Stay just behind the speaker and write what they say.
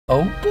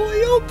Oh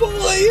boy, oh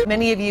boy.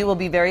 Many of you will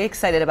be very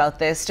excited about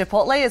this.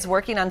 Chipotle is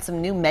working on some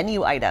new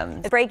menu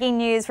items. Breaking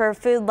news for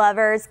food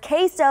lovers,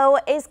 queso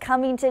is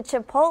coming to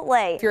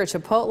Chipotle. If you're a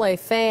Chipotle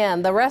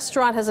fan, the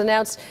restaurant has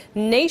announced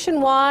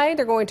nationwide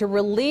they're going to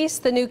release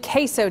the new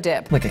queso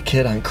dip. Like a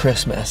kid on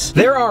Christmas.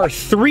 There are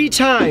 3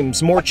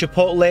 times more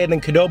Chipotle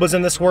than Qdobas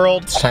in this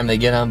world. It's time they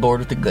get on board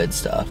with the good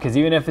stuff. Because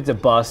even if it's a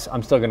bus,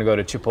 I'm still gonna go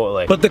to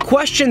Chipotle. But the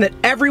question that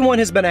everyone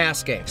has been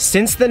asking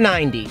since the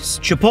 90s,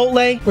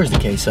 Chipotle, Where's the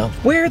queso?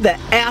 where the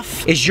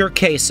F is your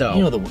queso?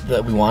 You know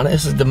that we want it.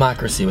 This is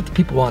democracy. What the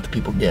people want, the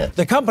people get.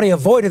 The company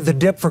avoided the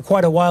dip for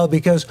quite a while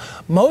because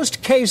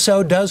most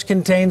queso does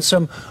contain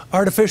some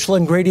artificial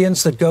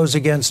ingredients that goes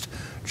against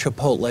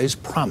Chipotle's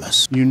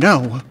promise. You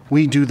know,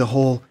 we do the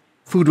whole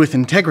food with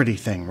integrity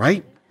thing,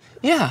 right?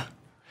 Yeah.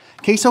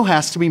 Queso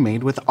has to be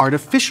made with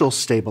artificial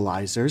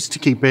stabilizers to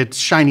keep its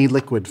shiny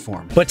liquid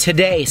form. But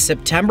today,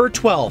 September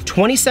 12,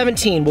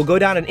 2017, will go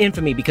down in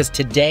infamy because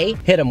today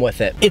hit them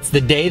with it. It's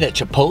the day that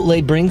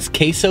Chipotle brings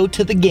queso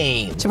to the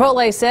game.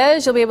 Chipotle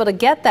says you'll be able to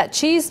get that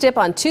cheese dip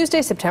on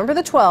Tuesday, September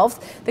the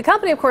 12th. The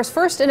company, of course,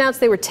 first announced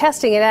they were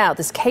testing it out,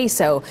 this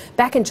queso,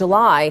 back in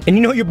July. And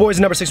you know your boys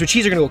in number 6 with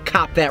cheese are gonna go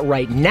cop that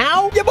right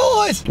now? Yeah,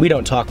 boys! We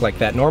don't talk like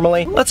that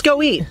normally. Let's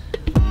go eat.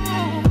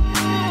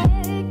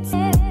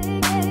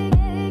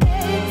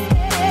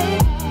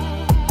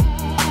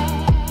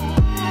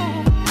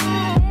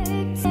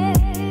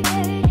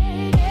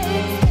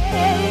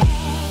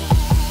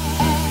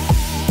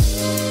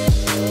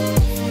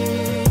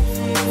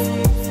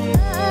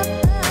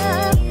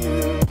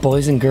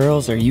 Boys and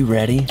girls, are you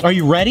ready? Are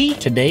you ready?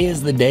 Today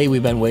is the day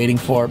we've been waiting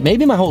for,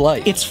 maybe my whole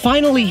life. It's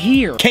finally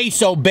here.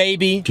 Queso,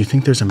 baby! Do you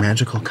think there's a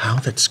magical cow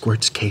that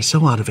squirts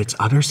queso out of its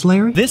udders,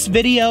 Larry? This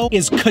video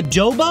is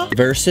Qdoba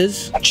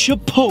Versus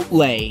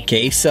Chipotle.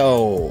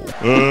 queso.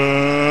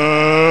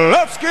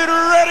 Let's get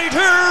ready to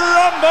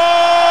rumble!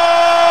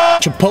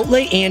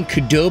 Chipotle and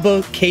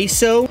Qdoba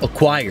Queso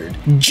acquired.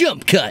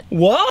 Jump cut.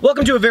 What?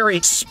 Welcome to a very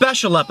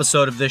special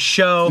episode of this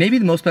show. Maybe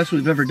the most special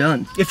we've ever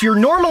done. If you're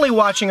normally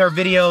watching our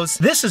videos,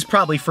 this is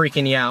probably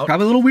freaking you out.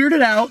 Probably a little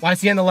weirded out. Why is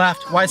he on the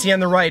left? Why is he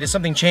on the right? Is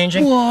something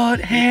changing?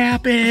 What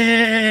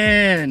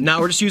happened? No,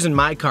 we're just using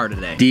my car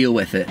today. Deal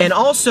with it. And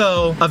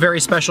also, a very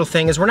special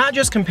thing is we're not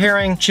just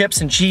comparing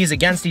chips and cheese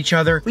against each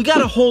other. We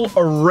got a whole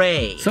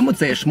array. Some would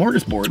say a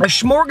smorgasbord. A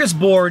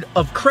smorgasbord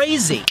of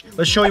crazy.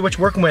 Let's show you what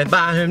you're working with.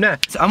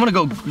 So I'm gonna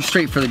go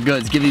straight for the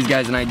goods. Give these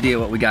guys an idea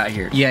what we got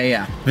here.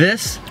 Yeah.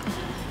 This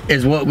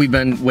is what we've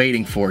been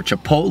waiting for.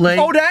 Chipotle.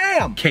 Oh,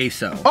 damn.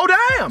 Queso. Oh,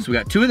 damn. So we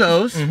got 2 of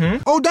those.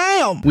 Oh,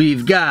 damn.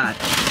 We've got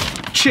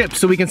chips,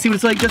 so we can see what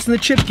it's like just in the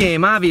chip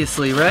game,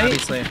 obviously, right?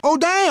 Obviously. Oh,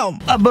 damn.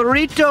 A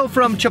burrito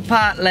from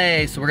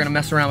Chipotle. So we're gonna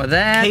mess around with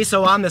that.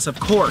 Queso on this, of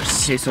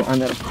course. Queso on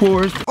that, of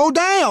course. Oh,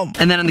 damn.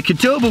 And then in the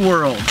Qdoba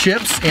world,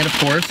 chips, and of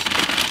course,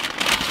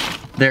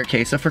 their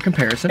queso for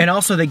comparison. And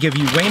also they give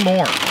you way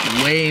more.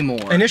 Way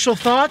more. Initial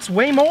thoughts,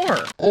 way more.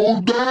 Oh,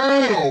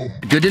 damn!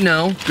 Good to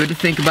know, good to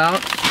think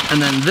about.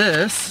 And then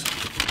this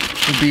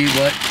will be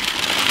what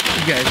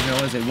you guys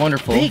know is a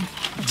wonderful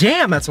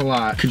Damn, that's a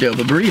lot.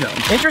 Qdoba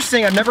burrito.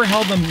 Interesting, I've never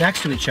held them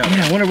next to each other.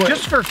 Yeah, I wonder what.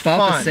 Just for about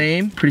fun. the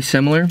same, pretty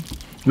similar.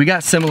 We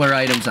got similar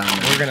items on there.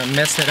 We're gonna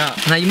mess it up.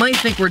 Now you might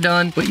think we're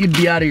done, but you'd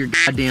be out of your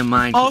goddamn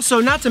mind. Also,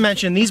 not to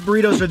mention, these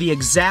burritos are the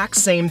exact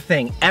same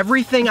thing.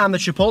 Everything on the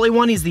Chipotle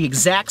one is the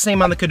exact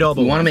same on the Qdoba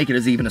one. We want to make it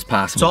as even as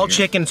possible. It's all here.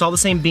 chicken, it's all the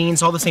same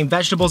beans, all the same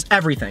vegetables,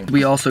 everything.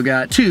 We also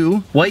got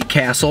 2 White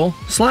Castle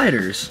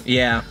sliders.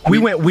 Yeah, we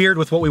went weird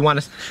with what we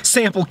want to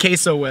sample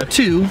queso with.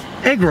 2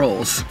 egg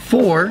rolls.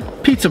 4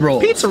 pizza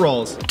rolls. Pizza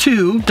rolls.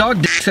 2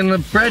 dog dicks in a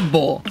bread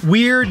bowl.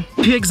 Weird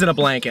pigs in a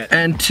blanket.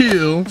 And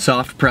 2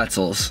 soft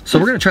pretzels. So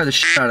we're gonna try the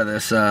shit out of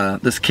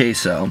this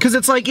queso. Because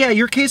it's like, yeah,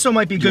 your queso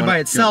might be good by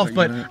itself,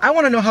 but I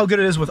want to know how good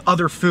it is with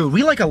other food.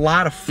 We like a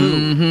lot of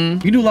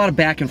food. You do a lot of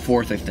back and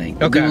forth, I think.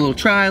 We'll Okay. do a little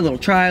try, little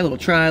try, little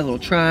try, little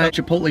try.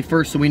 Chipotle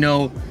first, so we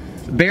know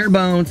bare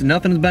bones,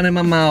 nothing's been in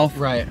my mouth.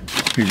 Right.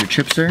 Here's your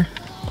chipster.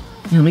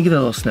 Yeah, let me give it a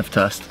little sniff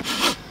test.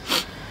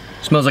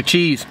 Smells like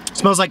cheese.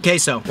 Smells like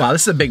queso. Wow,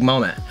 this is a big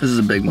moment. This is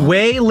a big moment.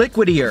 Way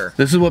liquidier.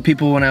 This is what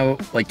people,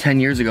 like 10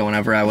 years ago,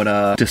 whenever I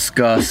would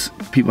discuss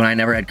people, and I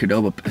never had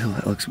Qdoba. Ew,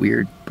 that looks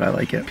weird, but I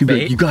like it. People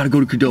be like, you gotta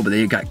go to Qdoba,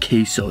 they got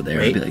queso there.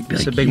 I'd be like,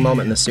 it's a big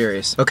moment in the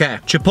series. Okay,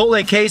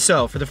 Chipotle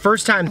queso for the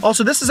first time.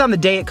 Also, this is on the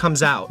day it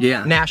comes out.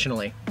 Yeah.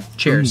 Nationally.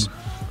 Cheers.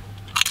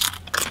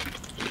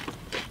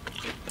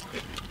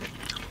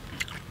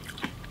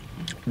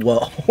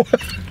 Whoa.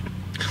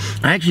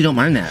 I actually don't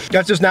mind that.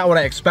 That's just not what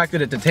I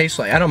expected it to taste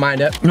like. I don't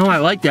mind it. No, I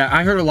like that.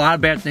 I heard a lot of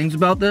bad things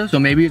about this, so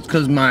maybe it's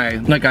because I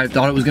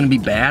thought it was gonna be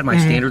bad. My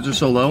standards are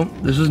so low.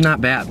 This is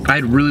not bad. I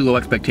had really low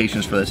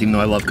expectations for this, even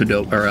though I love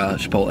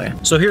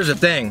Chipotle. So here's the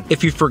thing.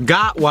 If you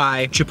forgot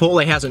why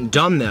Chipotle hasn't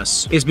done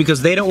this, is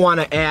because they don't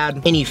want to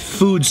add any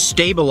food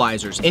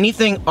stabilizers,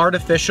 anything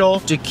artificial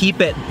to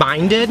keep it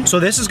binded. So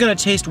this is gonna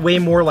taste way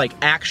more like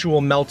actual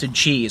melted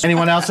cheese.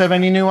 Anyone else have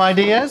any new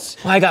ideas?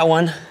 I got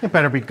one. It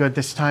better be good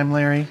this time,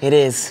 Larry. It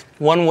is.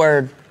 One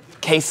word,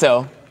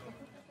 queso.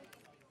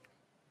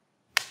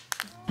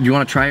 Do you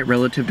want to try it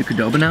relative to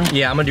Qdoba now?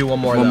 Yeah, I'm gonna do one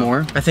more. One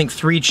more? I think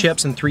 3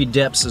 chips and 3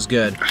 dips is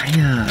good.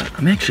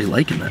 I'm actually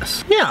liking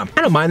this. Yeah,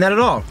 I don't mind that at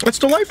all. It's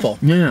delightful.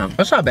 Yeah.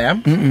 That's not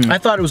bad. I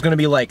thought it was gonna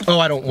be like, oh,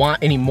 I don't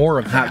want any more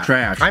of that. Hot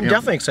trash. I'm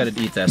definitely excited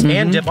to eat this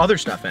and dip other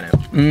stuff in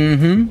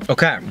it.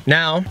 Okay,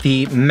 now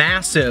the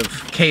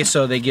massive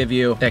queso they give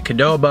you at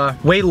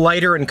Qdoba. Way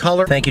lighter in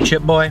color. Thank you,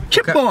 Chip Boy.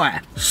 Chip Boy!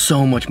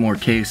 So much more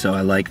queso,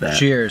 I like that.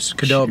 Cheers,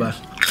 Qdoba.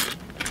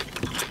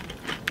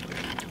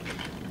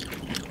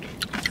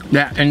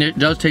 Yeah, and it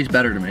does taste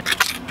better to me.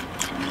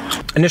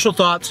 Initial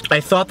thoughts, I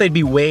thought they'd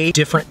be way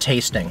different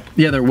tasting.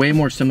 Yeah, they're way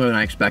more similar than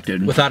I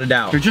expected. Without a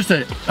doubt. There's just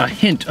a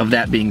hint of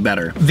that being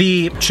better.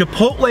 The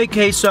Chipotle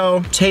queso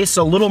tastes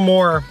a little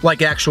more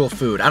like actual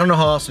food. I don't know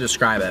how else to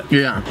describe it.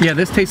 Yeah. Yeah,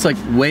 this tastes like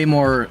way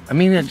more, I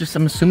mean,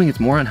 I'm assuming it's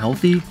more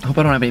unhealthy. I hope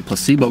I don't have any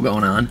placebo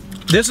going on.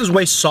 This is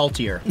way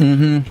saltier.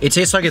 It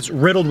tastes like it's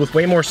riddled with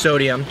way more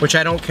sodium, which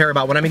I don't care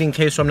about. When I'm eating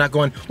queso, I'm not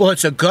going, well,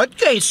 it's a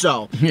good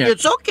queso. Yeah.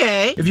 It's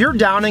okay. If you're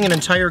downing an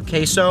entire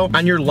queso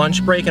on your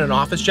lunch break in an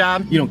office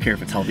job, You don't care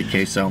if it's healthy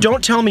queso.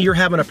 don't tell me you're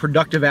having a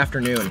productive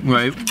afternoon.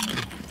 Right.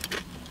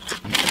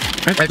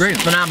 That's It's great.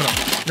 phenomenal.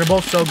 They're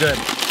both so good.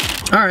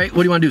 All right,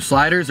 what do you want to do?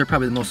 Sliders? They're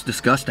probably the most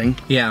disgusting.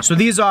 Yeah, so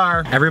these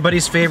are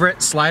everybody's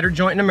favorite slider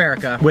joint in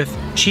America with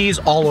cheese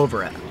all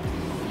over it.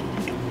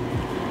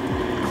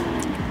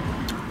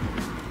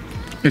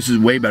 This is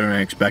way better than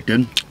I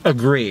expected.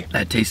 Agree.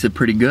 That tasted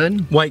pretty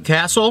good. White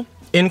Castle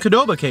in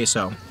Qdoba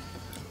queso.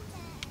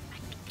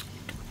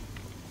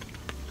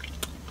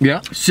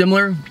 Yeah,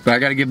 similar, but I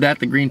gotta give that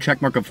the green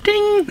check mark of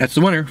ding. That's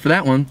the winner for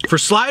that one. For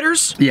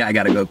sliders, Yeah, I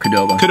gotta go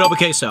Qdoba. Qdoba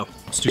queso.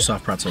 Let's do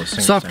soft pretzels.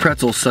 Soft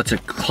pretzel's such a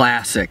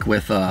classic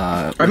with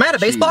Am I at a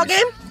baseball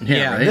game?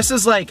 Yeah, right? This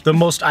is like the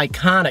most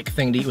iconic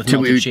thing to eat with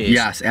melted cheese.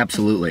 Yes,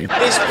 absolutely.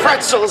 These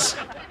pretzels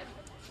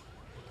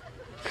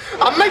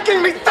are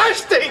making me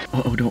thirsty.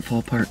 Oh, don't fall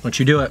apart. Once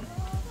you do it.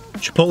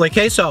 Chipotle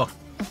queso.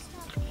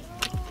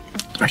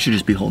 I should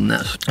just be holding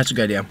this. That's a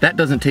good idea. That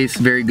doesn't taste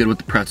very good with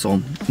the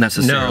pretzel,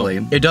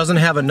 necessarily. No, it doesn't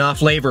have enough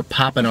flavor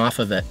popping off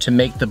of it to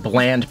make the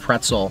bland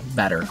pretzel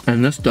better.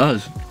 And this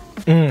does.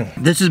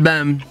 This has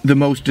been the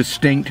most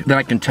distinct that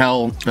I can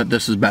tell that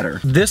this is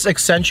better. This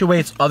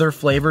accentuates other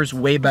flavors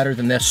way better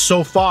than this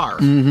so far.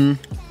 So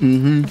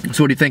what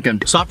are you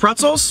thinking? Soft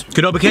pretzels,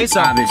 Qdoba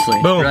queso.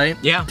 Obviously, Boom. right?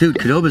 Yeah. Dude,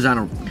 Qdoba's on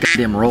a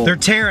goddamn roll. They're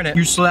tearing it.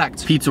 You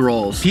select. Pizza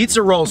rolls.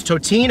 Pizza rolls,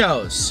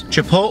 Totino's,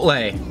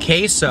 Chipotle,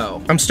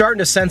 queso. I'm starting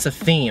to sense a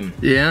theme.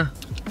 Yeah.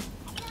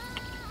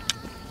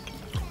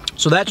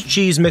 So that's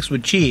cheese mixed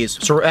with cheese.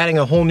 So we're adding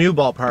a whole new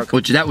ballpark.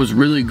 Which that was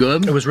really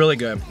good, It was really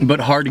good. but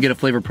hard to get a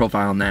flavor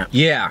profile on that.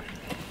 Yeah.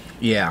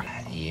 Yeah.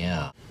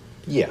 Yeah.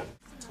 Yeah.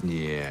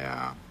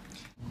 Yeah.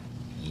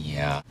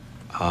 Yeah.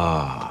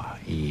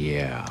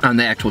 Yeah. On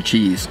the actual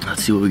cheese.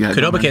 Let's see what we got.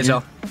 going Qdoba on queso.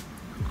 here.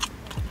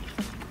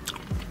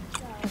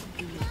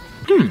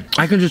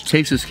 I can just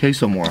taste this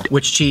queso more.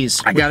 Which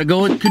cheese? I gotta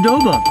go with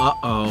Qdoba.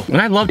 Uh-oh.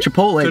 And I love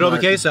Chipotle. Qdoba but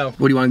queso.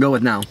 What do you want to go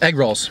with now? Egg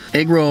rolls.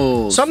 Egg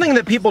rolls. Something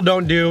that people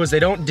don't do is they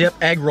don't dip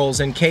egg rolls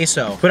in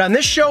queso. But on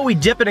this show, we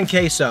dip it in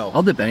queso.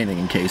 I'll dip anything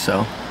in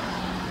queso.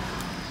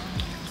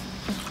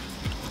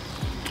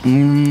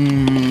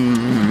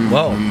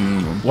 Whoa.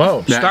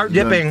 Whoa. That's Start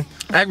good. dipping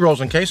egg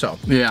rolls in queso.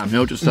 Yeah,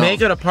 note to self.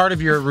 Make it a part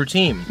of your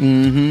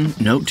routine.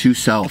 Note to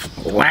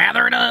self.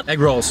 Lather it up. Egg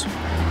rolls.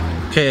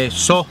 Okay,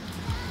 so.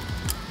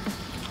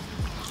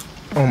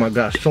 Oh my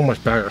gosh, so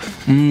much better.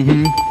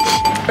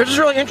 It's just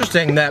really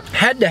interesting that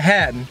head to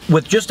head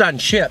with just on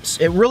chips,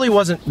 it really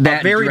wasn't That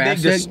a very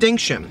drastic? big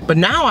distinction. But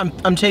now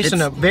I'm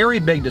tasting a very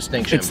big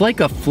distinction. It's like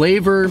a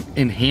flavor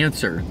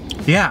enhancer.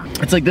 Yeah.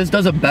 It's like this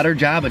does a better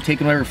job of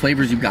taking whatever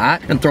flavors you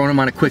got and throwing them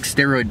on a quick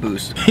steroid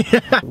boost.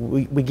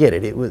 We get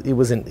it. It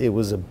was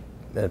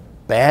a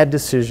bad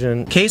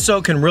decision.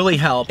 Queso can really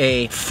help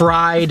a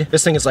fried,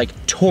 this thing is like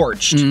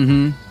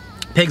torched.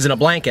 Pigs in a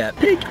blanket.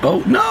 Pig.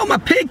 Oh no, my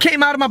pig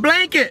came out of my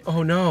blanket.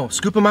 Oh no,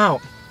 scoop them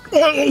out.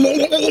 Are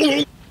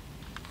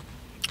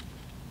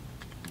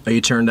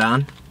you turned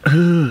on?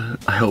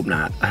 I hope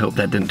not. I hope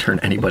that didn't turn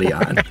anybody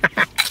on.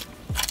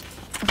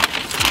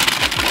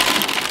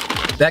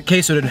 That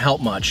queso didn't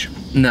help much.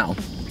 No.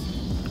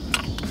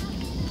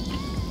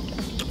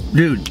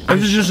 Dude,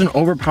 this is just an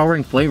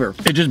overpowering flavor.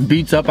 It just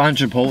beats up on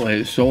Chipotle.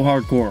 It's so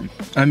hardcore.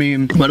 I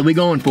mean, what are we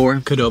going for?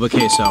 Qdoba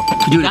queso.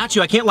 Dude, Got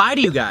you, I can't lie to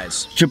you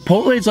guys.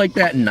 Chipotle's like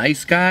that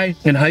nice guy.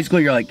 In high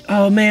school, you're like,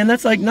 oh man,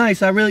 that's like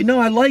nice. I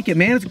like it,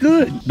 man. It's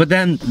good. But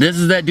then this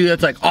is that dude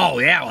that's like, oh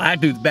yeah, well,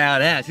 that dude's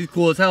badass. He's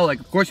cool as hell. Like,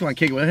 of course you want to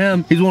kick it with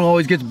him. He's the one who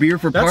always gets beer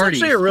for That's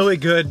parties. actually a really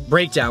good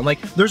breakdown. Like,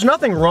 there's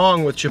nothing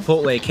wrong with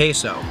Chipotle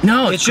queso.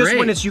 No, it's just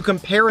great. when you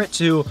compare it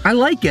to I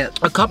like it.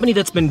 a company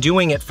that's been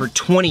doing it for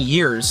 20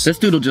 years. This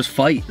dude will just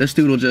fight. This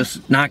dude will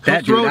just knock He'll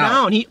that dude throw out.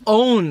 down. He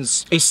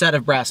owns a set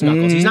of brass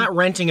knuckles. He's not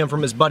renting them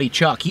from his buddy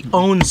Chuck. He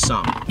owns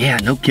some. Yeah,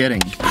 no kidding.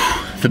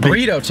 The big,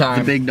 burrito time.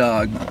 The big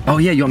dog. Oh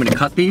yeah, you want me to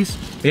cut these?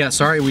 Yeah,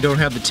 sorry we don't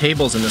have the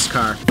tables in this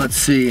car. Let's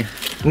see.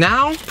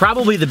 Now,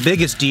 probably the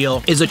biggest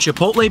deal is a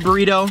Chipotle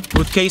burrito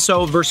with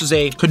queso versus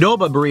a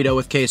Qdoba burrito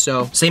with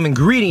queso. Same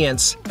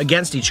ingredients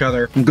against each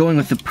other. I'm going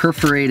with the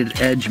perforated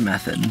edge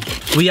method.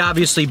 We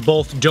obviously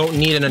both don't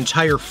need an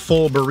entire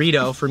full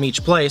burrito from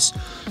each place,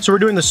 so we're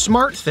doing the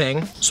smart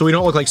thing so we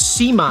don't look like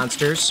sea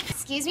monsters.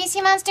 Excuse me,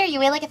 sea monster, you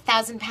weigh like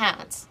 1,000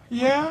 pounds.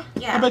 Yeah?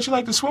 I bet you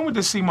like to swim with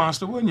this sea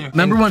monster, wouldn't you?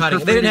 Remember when They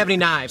didn't have any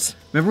knives.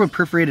 Remember when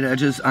perforated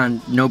edges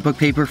on notebook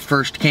paper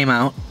first came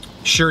out?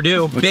 Sure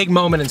do. Big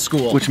moment in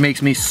school. Which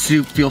makes me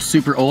feel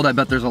super old. I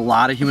bet there's a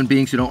lot of human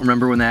beings who don't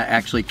remember when that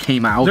actually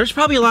came out. There's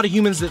probably a lot of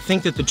humans that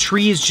think that the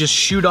trees just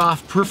shoot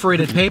off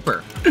perforated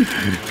paper.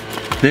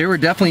 There were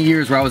definitely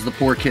years where I was the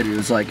poor kid who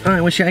was like, oh,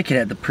 I wish I could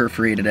have the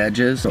perforated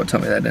edges. So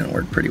tell me that didn't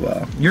work pretty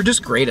well. You're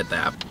just great at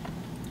that.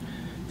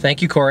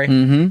 Thank you, Corey.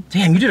 Damn,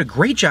 you did a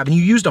great job, and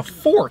you used a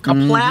fork, a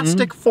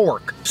plastic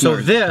fork. So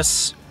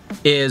this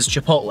is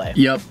Chipotle.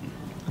 Yep.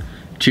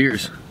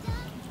 Cheers.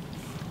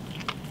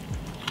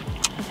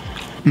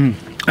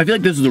 I feel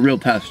like this is a real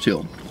test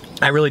too.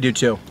 I really do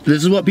too.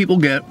 This is what people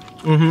get.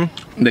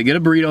 They get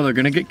a burrito, they're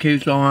gonna get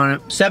queso on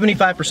it.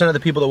 75% of the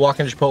people that walk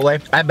into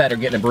Chipotle, I bet are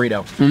getting a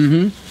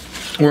burrito.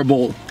 Or a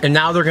bowl. And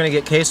now they're gonna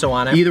get queso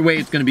on it. Either way,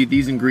 it's gonna be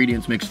these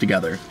ingredients mixed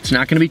together. It's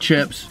not gonna be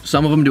chips.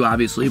 Some of them do,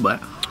 obviously,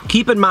 but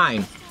keep in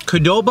mind,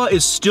 Qdoba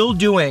is still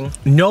doing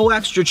no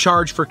extra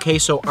charge for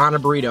queso on a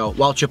burrito,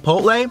 while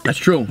Chipotle, that's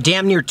true,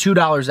 damn near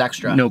 $2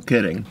 extra. No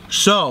kidding.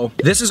 So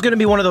this is gonna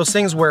be one of those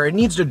things where it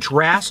needs to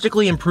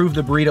drastically improve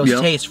the burrito's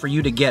taste for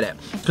you to get it.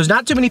 Because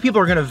not too many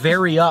people are gonna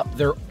vary up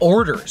their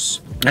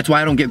orders. That's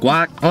why I don't get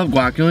guac. I love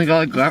guac. You only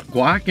got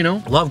guac, you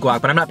know? Love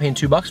guac, but I'm not paying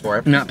 $2 for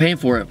it. I'm not paying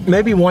for it.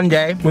 Maybe one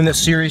day when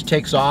this series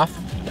takes off,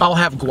 I'll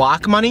have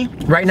guac money.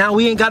 Right now,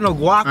 we ain't got no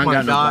guac money, I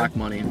got no dog. guac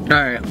money. All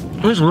right.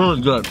 This is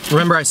really good.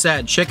 Remember I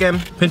said chicken,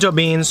 pinto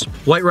beans,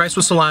 white rice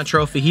with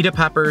cilantro, fajita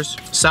peppers,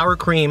 sour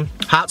cream,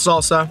 hot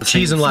salsa,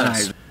 cheese and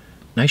lettuce.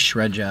 Nice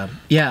shred job.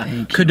 Yeah,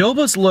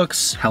 Qdoba's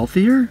looks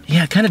healthier?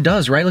 Yeah, it kind of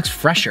does, right? Looks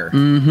fresher.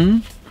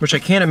 Which I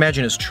can't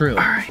imagine is true. All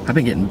right, I've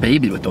been getting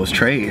babied with those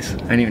trays. I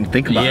didn't even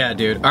think about it. Yeah,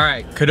 dude. All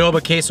right,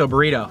 Qdoba Queso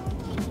burrito.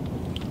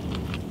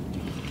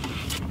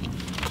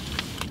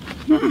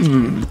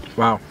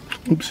 Wow.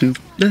 Oopsie.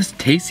 This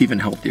tastes even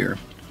healthier.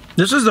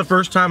 This is the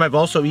first time I've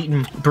also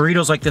eaten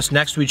burritos like this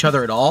next to each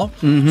other at all.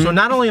 So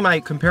not only am I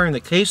comparing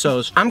the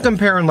quesos, I'm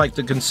comparing like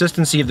the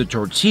consistency of the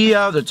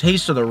tortilla, the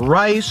taste of the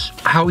rice,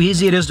 how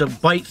easy it is to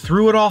bite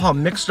through it all, how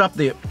mixed up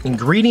the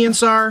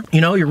ingredients are.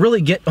 You know, you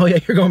really get, oh yeah,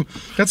 you're going,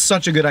 that's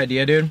such a good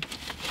idea, dude.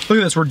 Look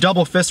at this, we're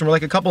double fisting. We're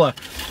like a couple of,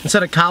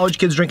 instead of college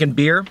kids drinking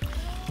beer.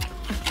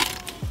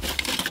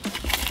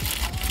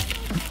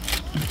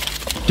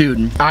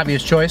 Dude,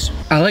 obvious choice.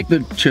 I like the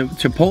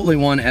Chipotle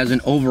one as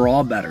an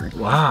overall better.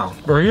 Wow.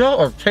 Burrito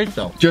or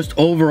queso? Just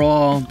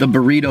overall, the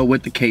burrito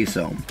with the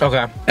queso.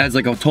 Okay. As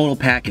like a total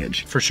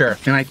package. For sure.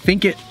 And I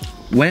think it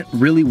went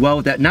really well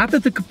with that. Not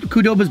that the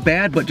Qdoba's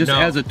bad, but just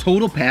as a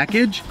total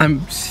package, I'm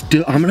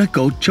gonna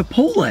go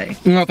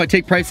Chipotle. You know, if I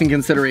take price in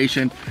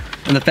consideration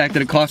and the fact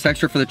that it costs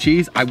extra for the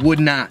cheese, I would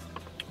not.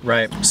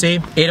 Right. See?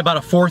 Ate about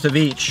a fourth of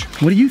each.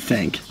 What do you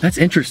think? That's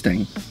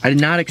interesting. I did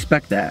not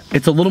expect that.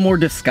 It's a little more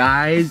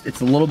disguised.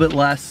 It's a little bit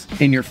less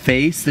in your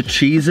face. The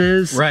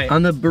cheeses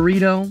on the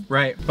burrito.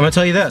 Right. I'm gonna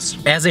tell you this.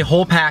 As a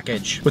whole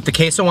package, with the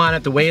queso on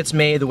it, the way it's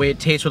made, the way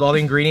it tastes with all the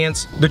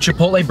ingredients, the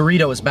Chipotle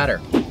burrito is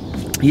better.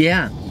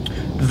 Yeah.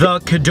 The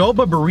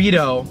Qdoba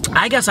burrito,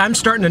 I guess I'm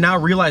starting to now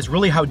realize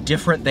really how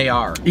different they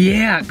are.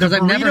 Yeah, because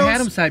I've never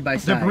had them side by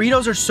side. The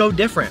burritos are so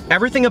different.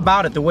 Everything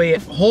about it, the way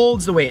it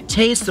holds, the way it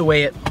tastes, the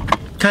way it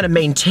kind of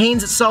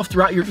maintains itself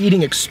throughout your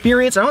eating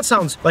experience. I know it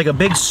sounds like a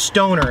big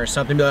stoner or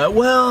something,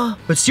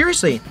 but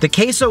seriously, the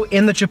queso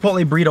in the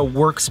Chipotle burrito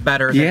works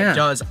better than it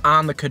does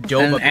on the Qdoba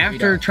burrito. And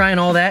after trying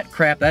all that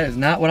crap, that is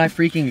not what I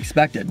freaking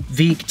expected.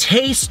 The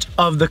taste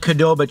of the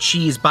Qdoba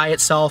cheese by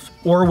itself,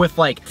 or with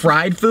like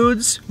fried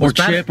foods, or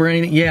chip or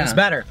anything, it's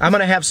better. I'm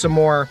gonna have some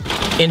more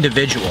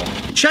individual.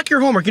 Check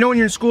your homework. You know when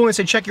you're in school and they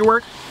say check your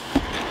work?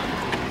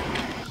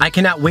 I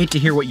cannot wait to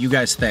hear what you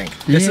guys think.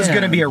 This is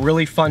gonna be a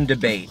really fun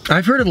debate.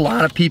 I've heard a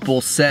lot of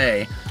people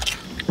say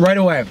right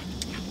away,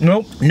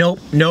 nope, nope,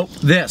 nope,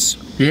 this.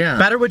 Yeah.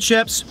 Better with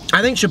chips.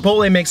 I think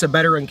Chipotle makes a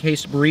better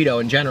encased burrito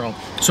in general,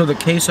 so the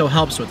queso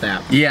helps with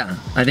that. Yeah,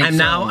 I think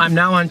so. I'm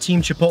now on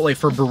Team Chipotle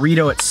for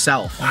burrito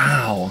itself.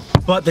 Wow.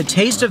 But the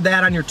taste of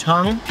that on your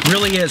tongue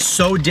really is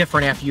so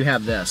different after you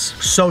have this.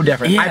 So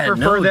different. Yeah, I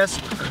prefer this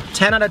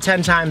 10 out of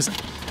 10 times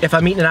if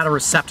I'm eating it out of a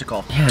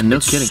receptacle. Yeah, no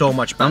it's kidding. So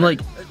much better. I'm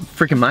like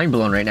freaking mind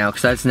blown right now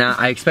because that's not.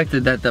 I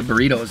expected that the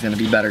burrito was gonna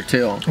be better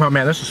too. Oh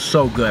man, this is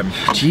so good.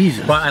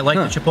 Jesus. But I like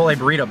the Chipotle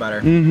burrito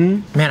better.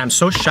 Man, I'm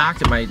so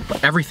shocked at my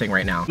everything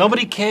right now.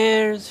 Nobody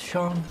cares,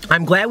 Sean.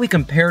 I'm glad we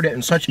compared it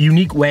in such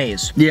unique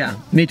ways. Yeah,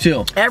 me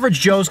too. Average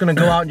Joe's gonna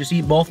go out and just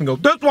eat both and go,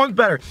 this one's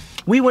better.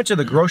 We went to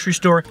the grocery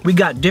store. We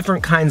got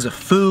different kinds of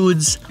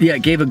foods. Yeah,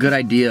 it gave a good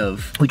idea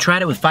of. We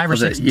tried it with 5 or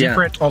 6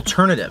 different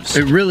alternatives.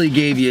 It really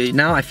gave you.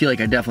 Now I feel like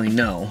I definitely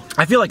know now.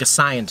 I feel like a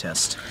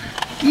scientist.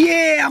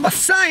 Yeah, I'm a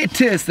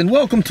scientist, and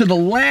welcome to the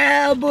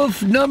lab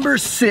of number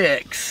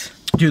 6.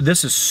 Dude,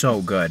 this is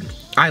so good.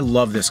 I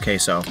love this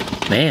queso.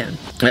 Man,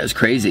 that was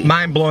crazy.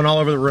 Mind blowing all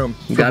over the room.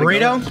 For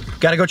burrito,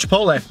 gotta go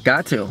Chipotle.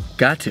 Got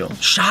to.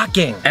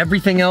 Shocking.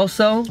 Everything else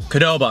though?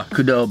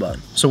 Qdoba.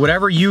 So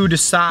whatever you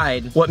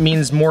decide what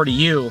means more to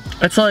you.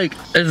 It's like,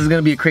 this is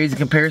gonna be a crazy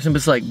comparison, but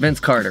it's like Vince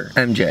Carter,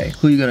 MJ.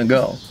 Who you gonna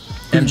go?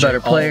 Who's the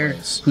better player?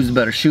 Always. Who's the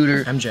better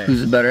shooter? MJ.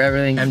 Who's the better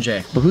everything?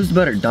 MJ. But who's the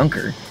better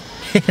dunker?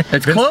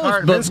 It's close,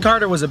 but Vince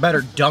Carter was a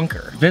better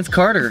dunker. Vince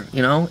Carter,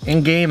 you know,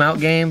 in game, out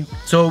game.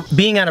 So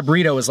being at a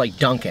burrito is like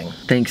dunking.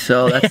 Think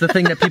so. That's the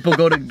thing that people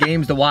go to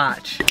games to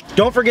watch.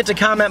 Don't forget to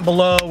comment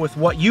below with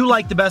what you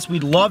like the best.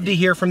 We'd love to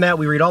hear from that.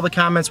 We read all the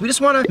comments. We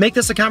just want to make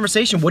this a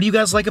conversation. What do you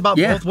guys like about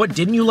both? What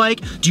didn't you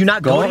like? Do you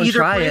not go to either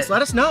place?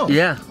 Let us know.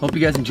 Yeah, hope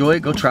you guys enjoy it.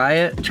 Go try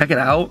it. Check it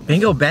out.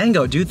 Bingo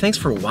bango, dude. Thanks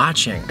for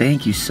watching.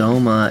 Thank you so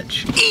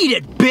much. Eat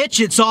it,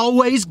 bitch. It's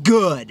always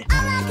good.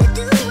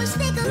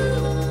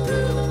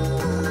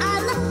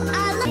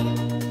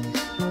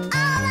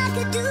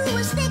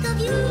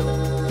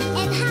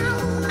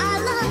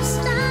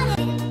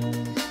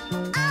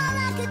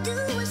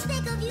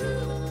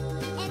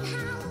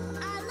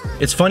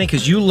 It's funny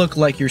because you look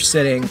like you're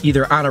sitting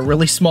either on a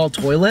really small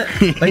toilet.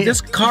 Like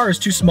this car is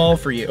too small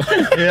for you.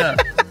 Yeah.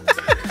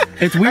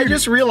 It's weird. I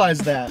just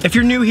realized that. If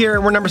you're new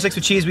here, we're number 6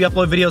 with Cheese. We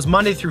upload videos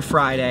Monday through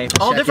Friday.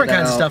 All different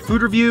kinds of stuff.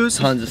 Food reviews.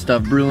 Tons of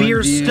stuff. Brewing beer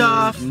reviews,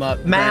 stuff.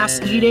 Mass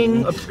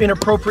eating.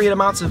 Inappropriate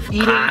amounts of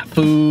eating. Hot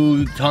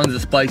food. Tons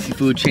of spicy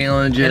food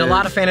challenges. And a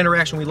lot of fan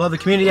interaction. We love the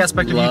community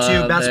aspect of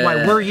YouTube. That's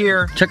why we're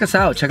here. Check us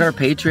out. Check out our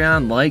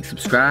Patreon. Like,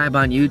 subscribe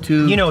on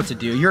YouTube. You know what to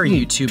do. You're a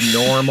YouTube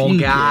normal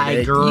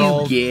guy,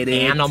 girl, you get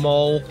it.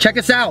 Animal. Check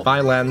us out. Bye,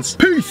 Lens.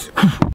 Peace.